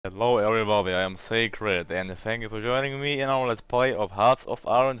Hello everybody, I am Sacred and thank you for joining me in our let's play of Hearts of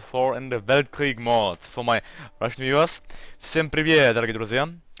Iron 4 in the Weltkrieg mod. For my Russian viewers, всем привет, дорогие друзья!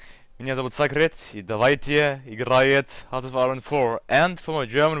 Меня зовут Sacred, и давайте играет Hearts of Iron 4. And for my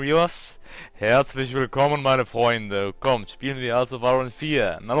German viewers, herzlich willkommen meine Freunde. Kommt, spielen wir Hearts of Iron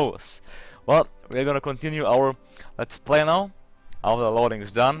 4. Na los! Well, we're gonna continue our let's play now. After the loading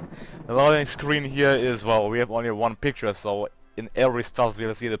is done. The loading screen here is, well, we have only one picture, so in every stuff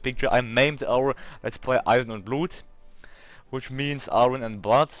we'll see the picture. I named our let's play Eisen und Blut, which means iron and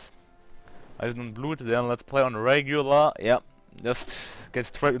blood. Eisen und Blut, then let's play on regular. Yeah, just get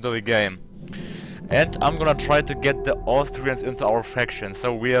straight into the game. And I'm gonna try to get the Austrians into our faction,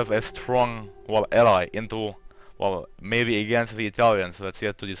 so we have a strong, well, ally into, well, maybe against the Italians, that's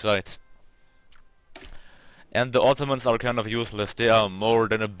yet to decide. And the Ottomans are kind of useless, they are more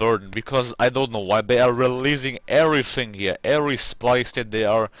than a burden, because I don't know why they are releasing everything here, every supply state they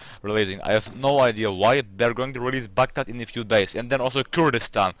are releasing. I have no idea why. They're going to release Baghdad in a few days, and then also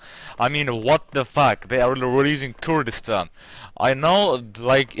Kurdistan. I mean, what the fuck, they are releasing Kurdistan. I know,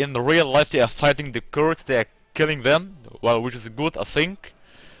 like, in real life they are fighting the Kurds, they are killing them, well, which is good, I think.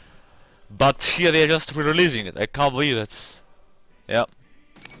 But here they are just releasing it, I can't believe it. Yeah.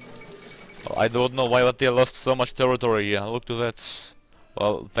 I don't know why, but they lost so much territory here. Look to that.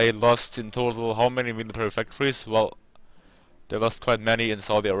 Well, they lost in total how many military factories? Well, they lost quite many in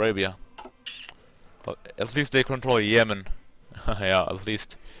Saudi Arabia. But at least they control Yemen. Yeah, at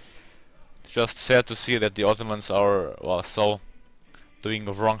least. It's just sad to see that the Ottomans are, well, so doing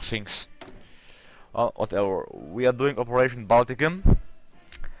wrong things. Well, whatever. We are doing Operation Balticum.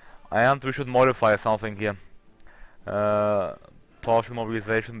 And we should modify something here. Partial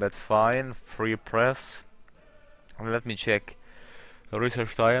mobilization, that's fine. Free press. Let me check.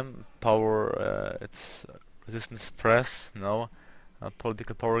 Research time, power, it's resistance press, no.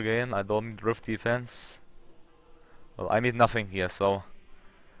 Political power gain, I don't need rift defense. Well, I need nothing here, so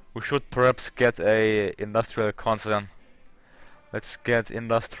we should perhaps get a industrial concern. Let's get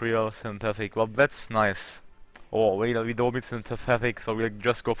industrial synthetic. Well, that's nice. Oh, we don't need synthetic, so we'll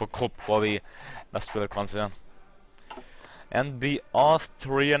just go for Krupp for the industrial concern. And the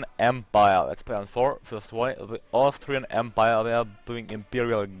Austrian Empire, let's play on 4, first way, the Austrian Empire, they are doing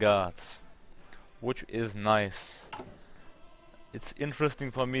Imperial Guards, which is nice. It's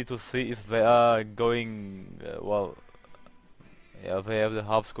interesting for me to see if they are going, well, yeah, they have the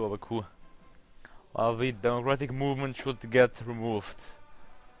Habsburg coup. Well, the democratic movement should get removed.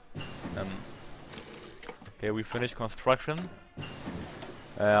 Okay, we finished construction.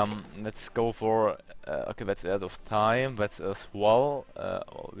 Let's go for okay, that's out of time. That's as well.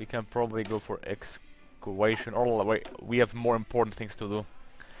 We can probably go for excavation. Or wait, we have more important things to do,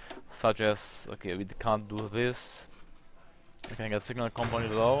 such as, okay, we can't do this. We can get signal company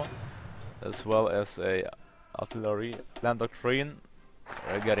low, as well as a artillery land doctrine.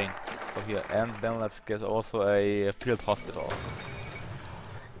 We're getting so here, and then let's get also a field hospital.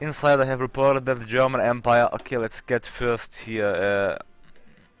 Inside, I have reported that the German Empire. Okay, let's get first here.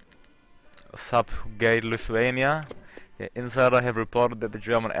 Subjugate Lithuania. Yeah, inside I have reported that the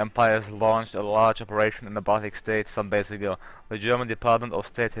German Empire has launched a large operation in the Baltic states some days ago. The German Department of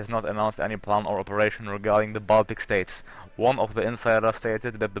State has not announced any plan or operation regarding the Baltic states. One of the insiders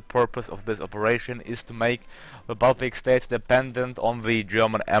stated that the purpose of this operation is to make the Baltic states dependent on the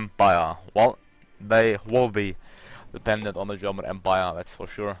German Empire. Well, they will be dependent on the German Empire, that's for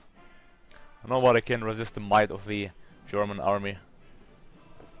sure. Nobody can resist the might of the German army.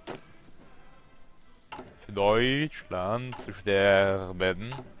 Deutschland zu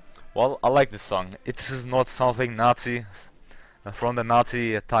sterben. Well, I like this song. It is not something Nazi from the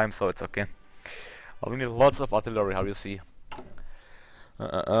Nazi time, so it's okay. Well, we need lots of artillery, how you see.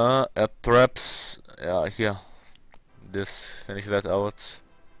 Perhaps, yeah, here. This, finish that out.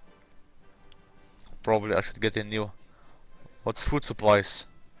 Probably I should get a new. What's food supplies?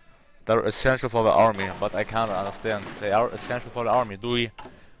 They're essential for the army, but I can't understand. They are essential for the army.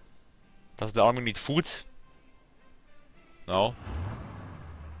 Does the army need food? No.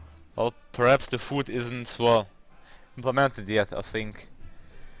 Well, perhaps the food isn't, well, implemented yet, I think.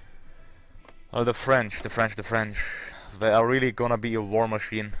 Well, the French. They are really gonna be a war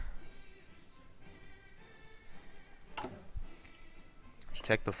machine. Let's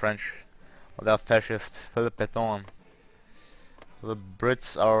check the French. Well, they are fascist. Philippe Pétain. The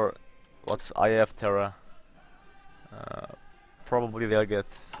Brits are, what's IF terror? Probably they'll get,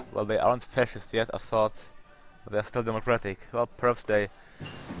 well, they aren't fascist yet, I thought. They're still democratic. Well, perhaps they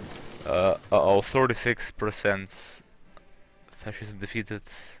 36% fascism defeated.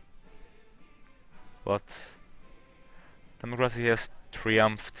 But democracy has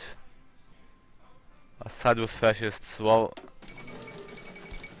triumphed. A side with fascists. Well,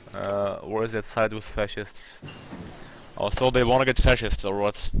 where is that side with fascists? Oh, so they wanna get fascists or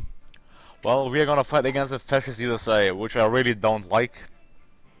what? Well, we are gonna fight against the fascist USA, which I really don't like.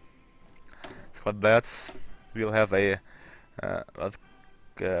 It's quite bad. We'll have a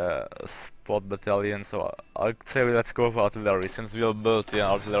spot battalion, so I'd say let's go for artillery, since we'll build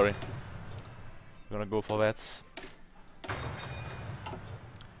artillery. We're gonna go for that.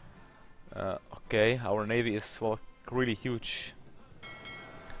 Okay, our navy is well, really huge.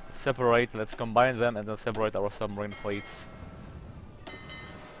 Let's separate, let's combine them and then separate our submarine fleets.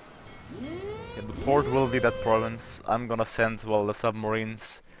 Yeah, the port will be that province. I'm gonna send, well, the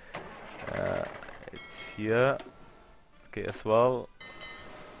submarines it's here. Okay, as well.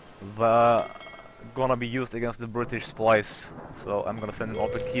 They're gonna be used against the British supplies, so I'm gonna send them all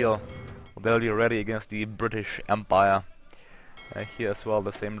to Kiel. They'll be ready against the British Empire. Here as well,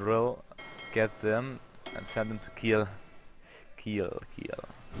 the same drill. Get them and send them to Kiel. Kiel.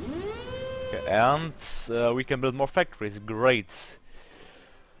 Okay, and we can build more factories. Great.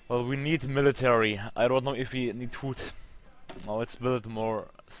 Well, we need military. I don't know if we need food. Now let's build more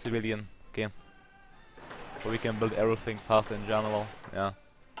civilian. Okay. So we can build everything fast in general. Yeah.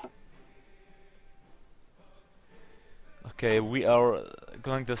 Okay, we are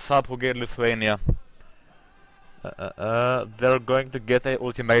going to subjugate Lithuania. They're going to get an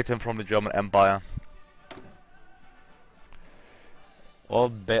ultimatum from the German Empire.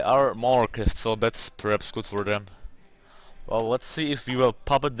 Well, they are monarchists, so that's perhaps good for them. Well, let's see if we will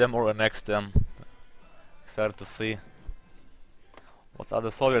puppet them or annex them. Excited to see. What are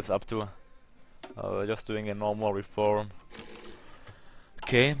the Soviets up to? They're just doing a normal reform.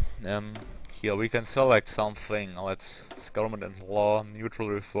 Okay, here we can select something. It's government and law, neutral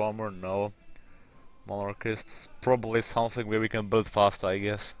reformer, no. Monarchists, probably something where we can build faster, I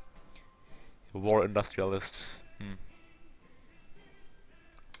guess. War industrialists.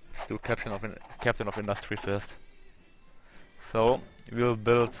 Let's do captain of industry first. So we'll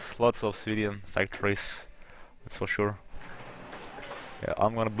build lots of civilian factories, that's for sure. Yeah,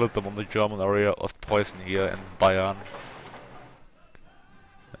 I'm gonna build them on the German area, Ostpreußen here in Bayern.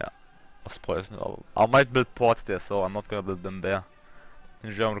 Yeah, Ostpreußen. I might build ports there, so I'm not gonna build them there.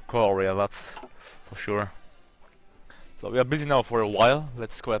 In German core area, that's for sure. So we are busy now for a while,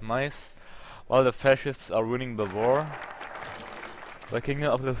 that's quite nice. While the fascists are winning the war, the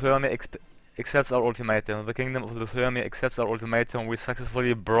Kingdom of Lithuania accepts our ultimatum. The Kingdom of Lithuania accepts our ultimatum. We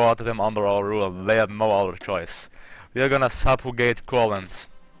successfully brought them under our rule. They had no other choice. We are gonna subjugate Courland.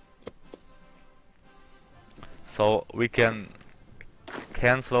 So we can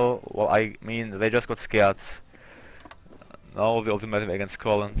cancel, well, I mean, they just got scared. Now the ultimatum against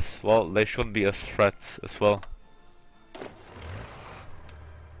Courland. Well, they should be a threat as well.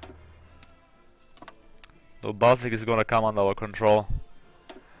 So Baltic is gonna come under our control.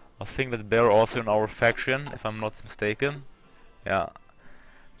 I think that they're also in our faction, if I'm not mistaken. Yeah.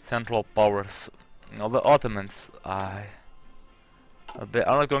 Central powers. Now the Ottomans, they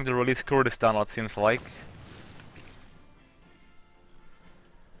are not going to release Kurdistan, it seems like.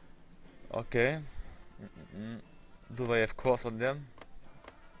 Okay. Do they have course on them?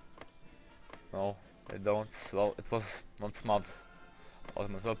 No, they don't. Well, it was not smart.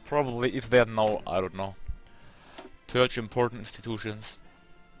 Ottomans. Well, probably if they had no, I don't know. Purge important institutions.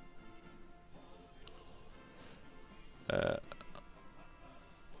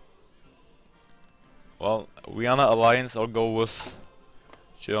 Well, Vienna alliance, I'll go with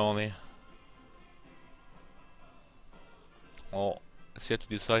Germany. Oh, it's yet to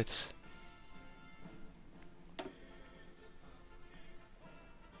decide.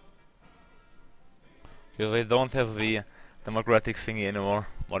 Okay, they don't have the democratic thingy anymore,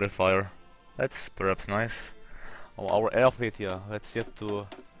 modifier. That's perhaps nice. Oh, our air fleet here, that's yet to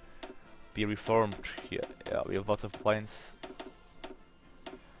be reformed here. Yeah, we have lots of planes.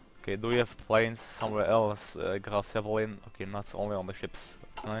 Okay, do we have planes somewhere else? Graf Zeppelin. Okay, not only on the ships.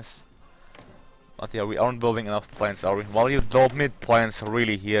 That's nice. But yeah, we aren't building enough planes, are we? Well, you don't need planes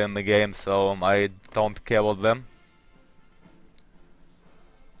really here in the game, so I don't care about them.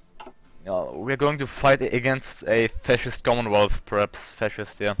 We're going to fight against a fascist Commonwealth, perhaps.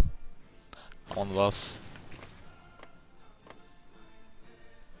 Fascist, yeah. Commonwealth.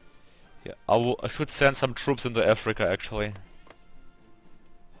 Yeah, I should send some troops into Africa, actually.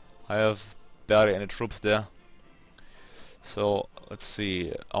 I have barely any troops there. So, let's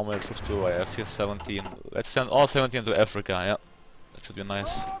see, how many troops do I have here? 17. Let's send all 17 to Africa, yeah. That should be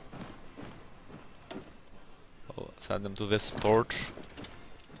nice. I'll send them to this port.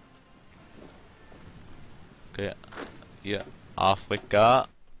 Okay, yeah. Africa.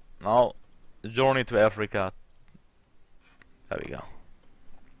 Now, journey to Africa. There we go.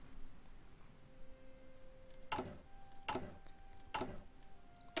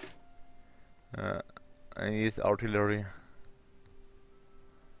 I need artillery.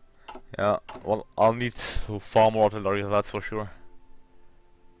 Yeah, well, I'll need to farm more artillery, that's for sure.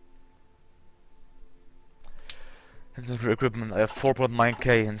 Infantry equipment, I have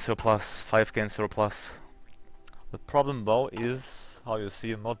 4.9k in surplus, 5k in surplus. The problem though is, how you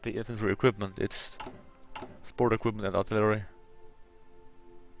see, not the infantry equipment, it's sport equipment and artillery.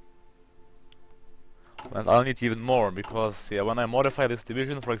 And I'll need even more, because yeah, when I modify this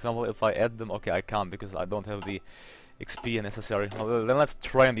division, for example, if I add them, okay, I can't, because I don't have the XP necessary. Well, then let's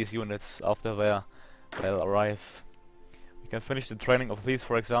train these units after they'll arrive. We can finish the training of these,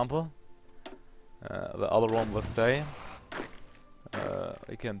 for example. The other one will stay.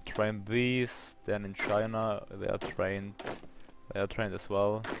 We can train these. Then in China, they are trained as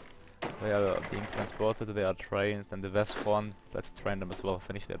well. They are being transported. They are trained. And the West Front, let's train them as well.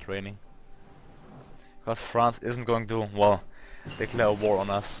 Finish their training. Because France isn't going to, well, declare a war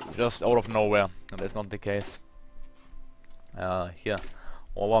on us just out of nowhere. And that's not the case. Here,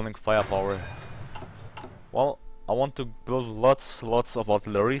 overwhelming firepower. Well, I want to build lots of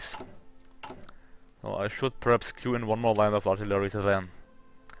artilleries. So I should perhaps queue in one more line of artillery to them.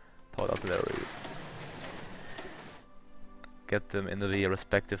 Powered artillery. Get them into the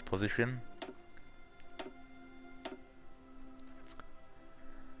respective position.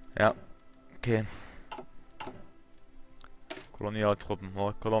 Yeah, okay. Colonial Truppen,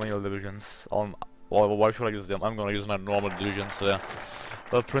 or colonial divisions. Why should I use them? I'm gonna use my normal divisions there.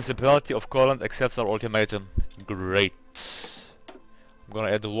 The Principality of Courland accepts our ultimatum. Great. I'm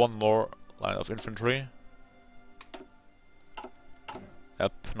gonna add one more line of infantry.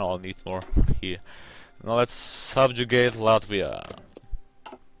 Yep, now I'll need more here. Now let's subjugate Latvia.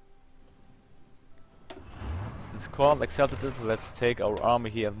 Since Courland accepted it, let's take our army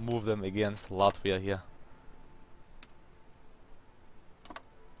here and move them against Latvia here.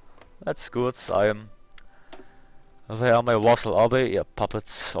 That's good. They are my vassal, are they? Yeah,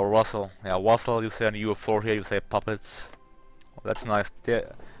 puppets or vassal. Yeah, vassal. You say on U4 here. You say puppets. Well, that's nice.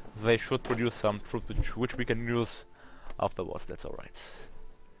 They should produce some troops which we can use afterwards. That's all right.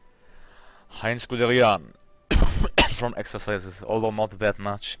 Heinz Guderian from exercises, although not that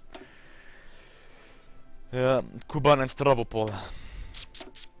much. Kuban and Stavropol.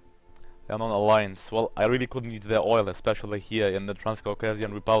 They are non-alliance. Well, I really couldn't need their oil, especially here in the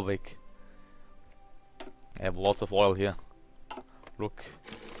Transcaucasian Republic. I have lots of oil here. Look,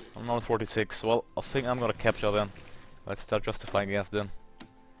 I'm on 46. Well, I think I'm gonna capture them. Let's start justifying against them.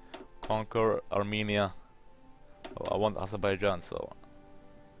 Conquer Armenia. Well, I want Azerbaijan, so.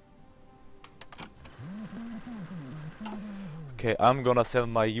 Okay, I'm gonna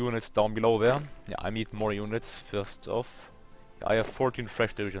send my units down below there. Yeah, I need more units first off. I have 14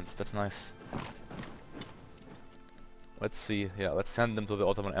 fresh divisions, that's nice. Let's see, yeah, let's send them to the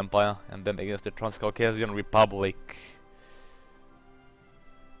Ottoman Empire and then against the Transcaucasian Republic.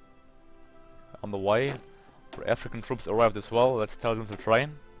 On the way, where African troops arrived as well, let's tell them to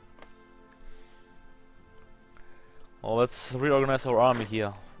train. Well, let's reorganize our army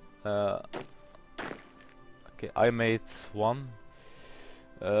here. Okay, I made one.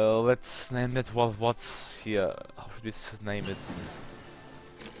 Let's name it, well, what's here? How should we name it?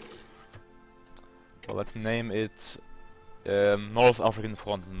 Well, let's name it North African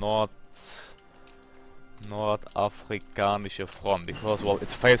Front, North Afrikanische Front, because, well,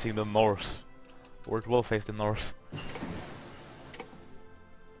 it's facing the north. Or it will face the north.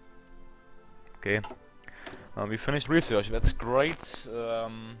 Okay. We finished research, that's great.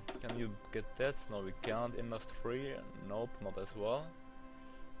 Can you get that? No, we can't. Industry? Nope, not as well.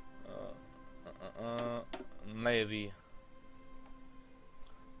 Navy.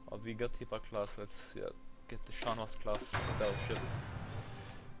 Oh, we got Tipa class, let's get the Shanwas class battleship.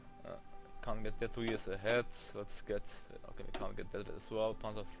 Can't get that 2 years ahead, let's get... okay, we can't get that as well.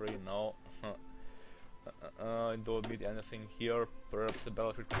 Panzer 3, no. Don't need anything here, perhaps a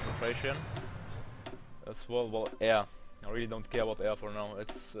battlefield concentration. As well, well, air. I really don't care about air for now,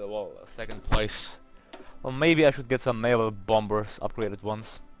 it's, well, second place. Well, maybe I should get some naval bombers, upgraded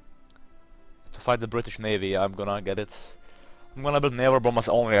ones. To fight the British Navy, I'm gonna get it. I'm gonna build naval bombers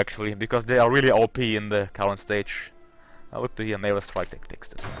only, actually, because they are really OP in the current stage. Look to here, naval strike tactics,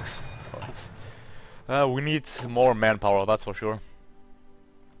 that's nice. Alright. We need more manpower, that's for sure.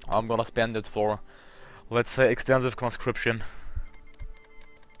 I'm gonna spend it for, let's say, extensive conscription.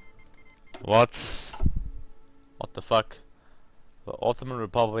 What the fuck? The Ottoman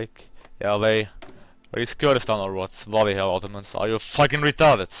Republic, yeah, they Are you Kurdistan or what? Bloody hell, Ottomans. Are you fucking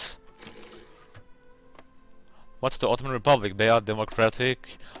retarded? What's the Ottoman Republic? They are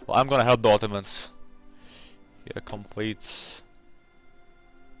democratic. Well, I'm gonna help the Ottomans. Yeah, complete.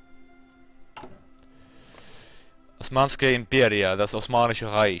 Osmanske Imperia, das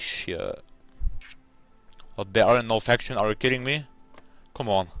Osmanische Reich. Yeah. What, they are in no faction? Are you kidding me? Come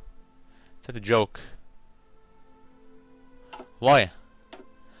on. Is that a joke? Why?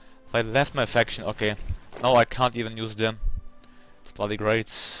 If I left my faction, okay. Now I can't even use them. It's bloody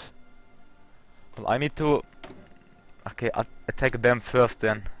great. Well, I need to... Okay, attack them first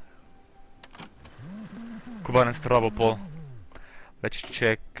then. Kuban and Stavropol. Let's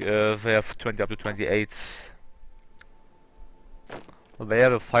check, they have 20 up to 28. Well, they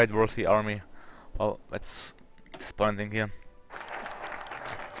have a fight-worthy army. Well, that's disappointing here.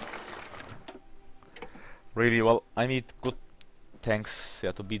 Really, well, I need good tanks,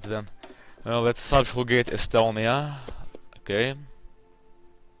 yeah, to beat them. Let's subjugate Estonia. Okay.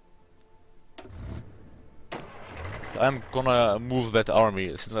 I'm gonna move that army.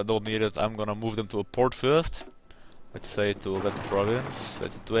 Since I don't need it, I'm gonna move them to a port first. Let's say to that province.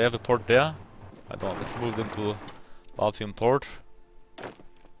 Do I have a port there? I don't. Let's move them to Latvian port.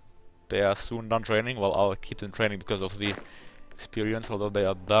 They are soon done training. Well, I'll keep them training because of the experience, although they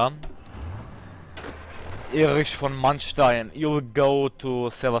are done. Erich von Manstein, you'll go to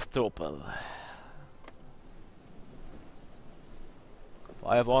Sevastopol.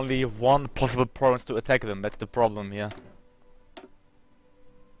 I have only one possible province to attack them, that's the problem here.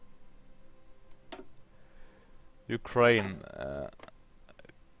 Ukraine.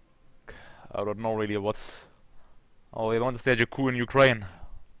 I don't know really what's... Oh, they want to stage a coup in Ukraine.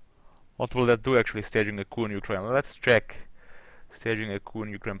 What will that do actually, staging a coup in Ukraine? Well, let's check. Staging a coup in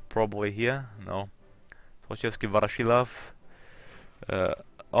Ukraine, probably here? No. Toshevsky Varashilov.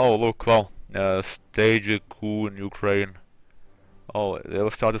 Oh, look, well. Stage a coup in Ukraine. Oh, they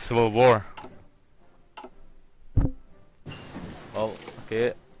will start a civil war. Well,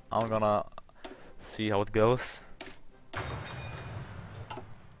 okay, I'm gonna see how it goes.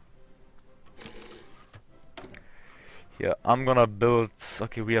 Yeah, I'm gonna build...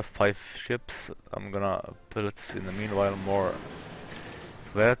 Okay, we have 5 ships. I'm gonna build in the meanwhile more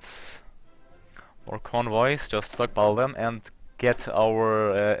vets, more convoys, just stockpile them and get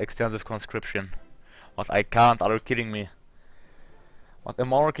our extensive conscription. But I can't, are you kidding me? But a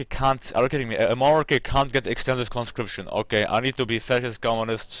monarchy can't, are you kidding me? A monarchy can't get extensive conscription. Okay, I need to be fascist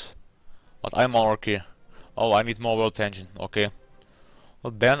communist, but I'm monarchy. Oh, I need more world tension, okay.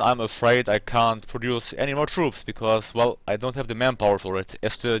 Well, then I'm afraid I can't produce any more troops, because, well, I don't have the manpower for it.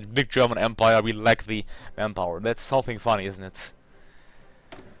 As the big German empire, we lack the manpower. That's something funny, isn't it?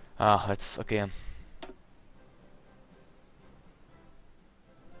 Ah, that's, okay.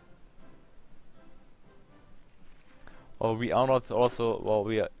 Well, we are not also, well,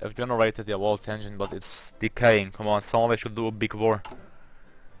 we have generated the world tension, but it's decaying. Come on, somebody should do a big war.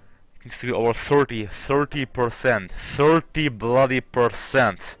 It needs to be over 30%. 30 bloody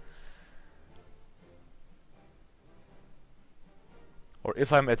percent. Or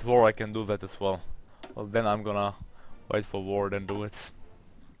if I'm at war, I can do that as well. Well, then I'm gonna wait for war, then do it.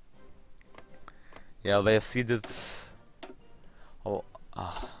 Yeah, they have ceded. Oh,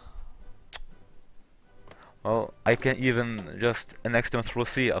 well, I can even just annex them through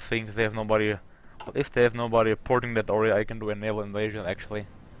sea. I think they have nobody. Well, if they have nobody porting that area, I can do a naval invasion. Actually,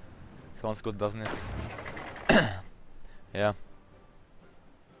 sounds good, doesn't it? Yeah.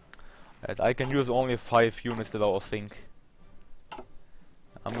 And I can use only 5 units that I think.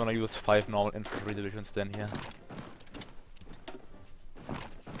 I'm gonna use 5 normal infantry divisions then here.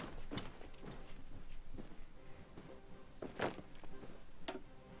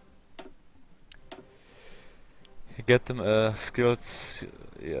 Get them skilled,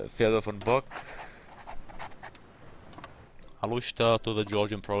 yeah, Theodor von Bock. Alushta to the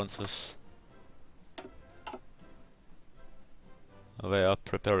Georgian provinces. They are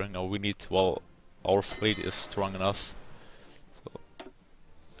preparing. Now we need, well, our fleet is strong enough. So,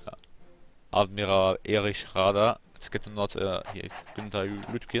 Admiral Erich Rader. Let's get them not here. Günther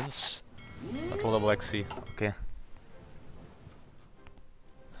Lütkins. Control the Black Sea. Okay.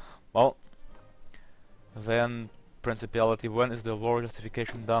 Well, then Principality. When is the war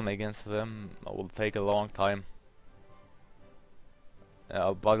justification done against them? It will take a long time.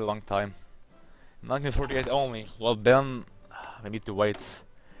 About a long time. 1948 only. Well, then we need to wait.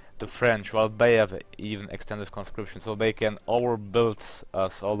 The French, well, they have even extended conscription, so they can overbuild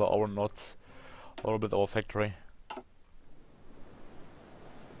us, although our not overbuild our factory.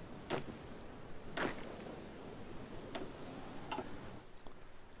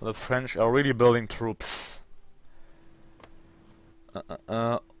 The French are really building troops.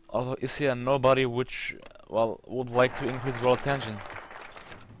 Although, is here nobody which, well, would like to increase world tension?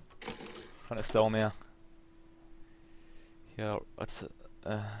 From Estonia. Yeah, what's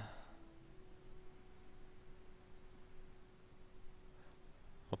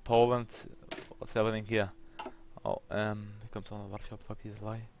Poland, what's happening here? Oh, here comes on Warsaw Block, he's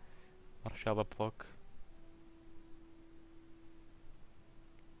lie. Warsaw Block.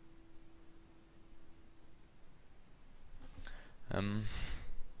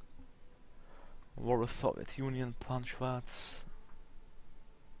 War with Soviet Union, Plan Schwarz.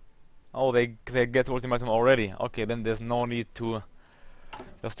 Oh, they get ultimatum already. Okay, then there's no need to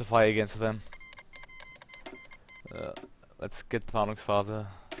justify against them. Let's get Planungsphase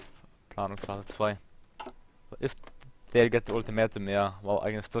 2. If they get the ultimatum, yeah, well,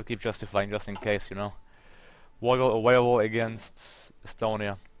 I can still keep justifying just in case, you know. War available against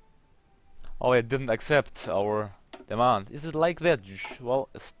Estonia. Oh, they didn't accept our demand. Is it like that? Well,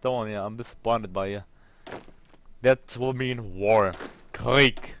 Estonia, I'm disappointed by you. That will mean war.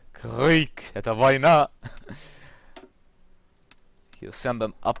 Krieg. Krieg. Это война. Here, send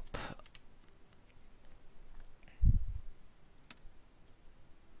them up.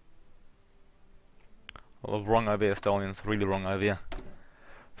 Well, wrong idea, Estonians. Really wrong idea.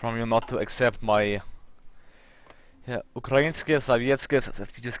 From you not to accept my... Yeah, Украинская Советская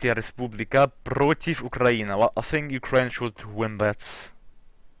Социалистическая Республика против Украины. Well, I think Ukraine should win that.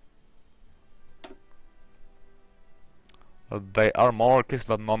 They are monarchists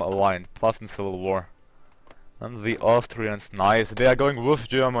but non-aligned, plus in civil war. And the Austrians, nice. They are going with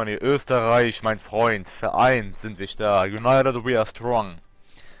Germany. Österreich, mein Freund. Vereint sind wir stark. United we are strong.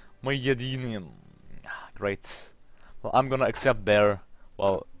 Мы едины. Great. Well, I'm gonna accept their,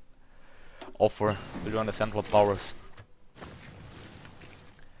 well, offer to join the Central Powers.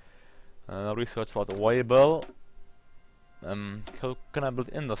 Research slot available. How can I build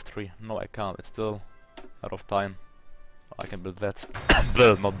industry? No, I can't. It's still out of time. I can build that.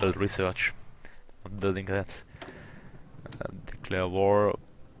 Not build research. Not building that. Declare war.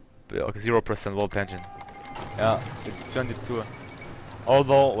 Okay, 0% world tension. Yeah, it turned it to.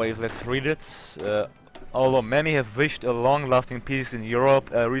 Although, wait, let's read it. Although many have wished a long-lasting peace in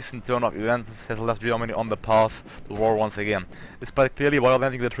Europe, a recent turn of events has left Germany on the path to war once again. Despite clearly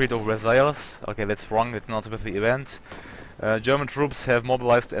violating the Treaty of Versailles, okay, that's wrong, it's not a specific event, German troops have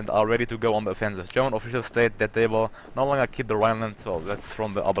mobilized and are ready to go on the offensive. German officials state that they will no longer keep the Rhineland, well, that's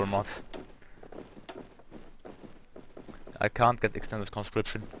from the other mods. I can't get extended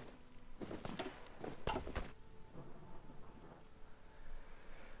conscription.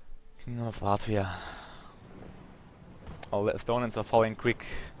 Kingdom of Latvia. Oh, the Estonians are falling quick.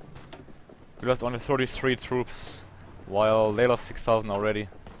 We lost only 33 troops, while they lost 6,000 already.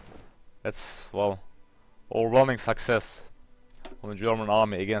 That's, well, overwhelming success on the German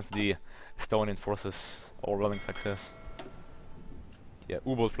army against the Estonian forces. Overwhelming success. Yeah,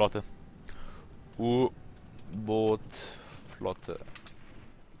 U-Boot-Flotte. U-Boot-Flotte.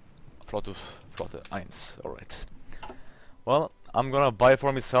 Flotte 1, alright. Well, I'm gonna buy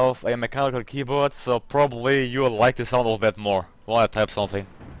for myself a mechanical keyboard, so probably you'll like the sound of that more while I type something.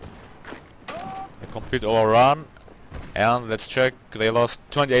 A complete overrun, and let's check, they lost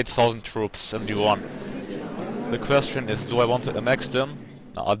 28,000 troops and we won. The question is, do I want to annex them?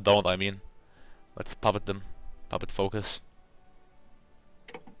 No, I don't, I mean. Let's puppet them. Puppet focus.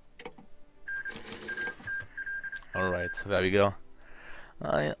 Alright, there we go.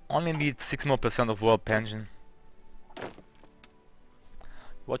 I only need 6% more of world pension.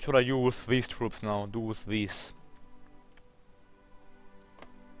 What should I do with these troops now? Do with these?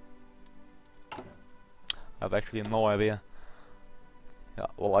 I have actually no idea. Yeah,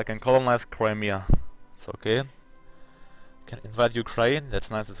 well, I can colonize Crimea. It's okay. Can invade Ukraine. That's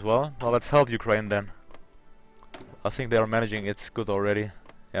nice as well. Well, let's help Ukraine then. I think they are managing it good already.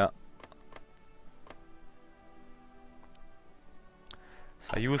 Yeah.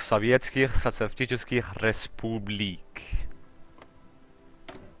 Союз Советских Социалистических Республик.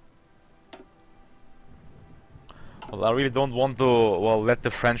 Well, I really don't want to, well, let the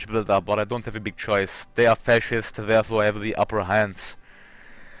French build up, but I don't have a big choice. They are fascist, therefore I have the upper hand.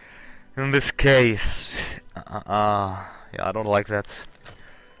 In this case, yeah, I don't like that.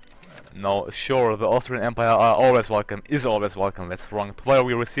 No, sure, the Austrian Empire are always welcome, is always welcome, that's wrong. Prior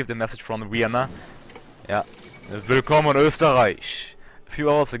we received a message from Vienna. Yeah. Willkommen Österreich. A few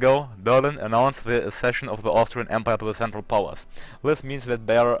hours ago, Berlin announced the accession of the Austrian Empire to the Central Powers. This means that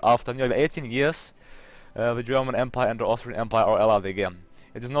there, after nearly 18 years, the German Empire and the Austrian Empire are allied again.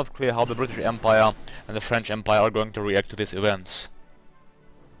 It is not clear how the British Empire and the French Empire are going to react to these events.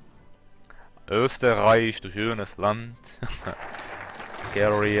 Österreich, du schönes Land.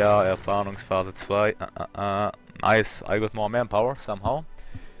 Bulgaria, Erfahrungsphase 2. Nice, I got more manpower somehow.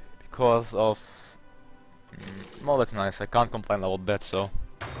 Because of... well, that's nice, I can't complain about that, so...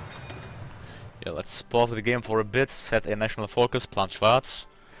 yeah, let's pause the game for a bit, set a national focus, Plan Schwarz.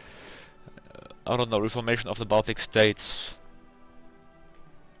 I don't know, reformation of the Baltic states.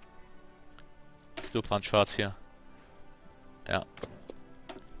 Let's do Plan Schwarz here. Yeah.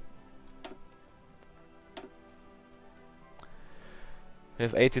 We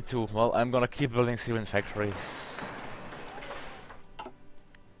have 82. Well, I'm gonna keep building civilian factories.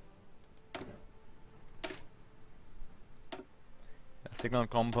 Signal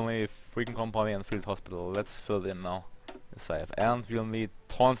company, freaking company, and field hospital. Let's fill in now. Yes, I have. And we'll need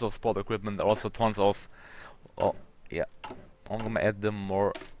tons of sport equipment, also tons of... oh, yeah. I'm gonna add them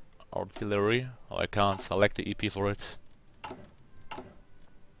more artillery. Oh, I can't select the EP for it.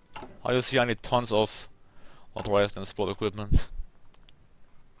 Oh, you see, I need tons of motorized and sport equipment.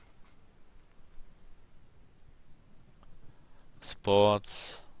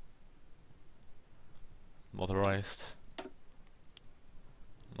 Sports, motorized,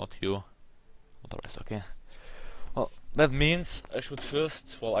 not you, motorized, okay. Well, that means I should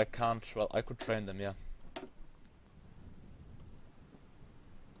first, well, I can't, well, I could train them, yeah.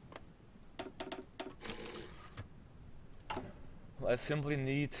 Well, I simply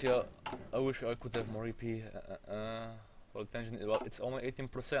need, yeah, I wish I could have more EP, well, attention, well, it's only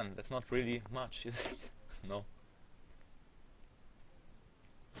 18%, that's not really much, is it? No.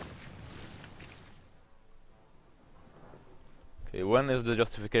 Okay, when is the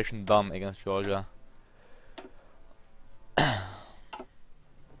justification done against Georgia? The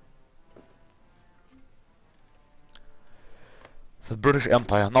British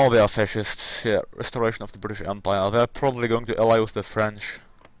Empire. Now they are fascists. Yeah, restoration of the British Empire. They're probably going to ally with the French.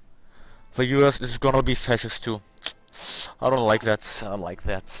 The US is gonna be fascist too. I don't like that. I don't like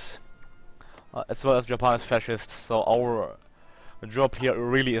that. As well as Japan is fascist, so our job here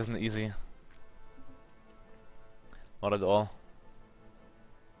really isn't easy. Not at all.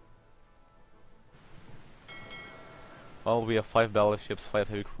 Well, we have 5 battleships, 5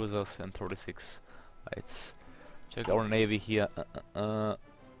 heavy cruisers, and 36 lights. Check our navy here.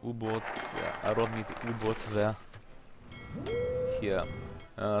 U-boats. Yeah, I don't need U-boats there. Here.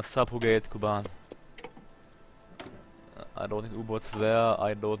 Subjugate Kuban. I don't need U-boats there.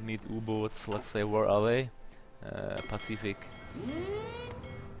 I don't need U-boats. Let's say, where are they? Pacific.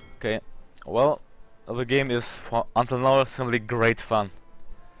 Okay. Well, the game is, until now, simply great fun.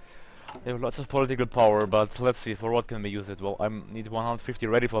 They have lots of political power, but let's see, for what can we use it? Well, I need 150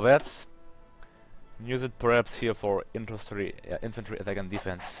 ready for that. Use it perhaps here for infantry attack and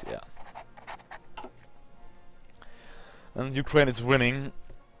defense, yeah. And Ukraine is winning.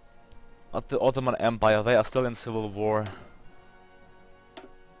 At the Ottoman Empire, they are still in civil war.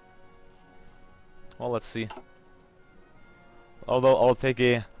 Well, let's see. Although I'll take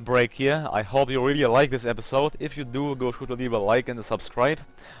a break here. I hope you really like this episode. If you do, go shoot leave a like and a subscribe.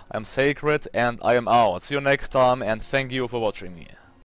 I'm Sacred and I am out. See you next time and thank you for watching me.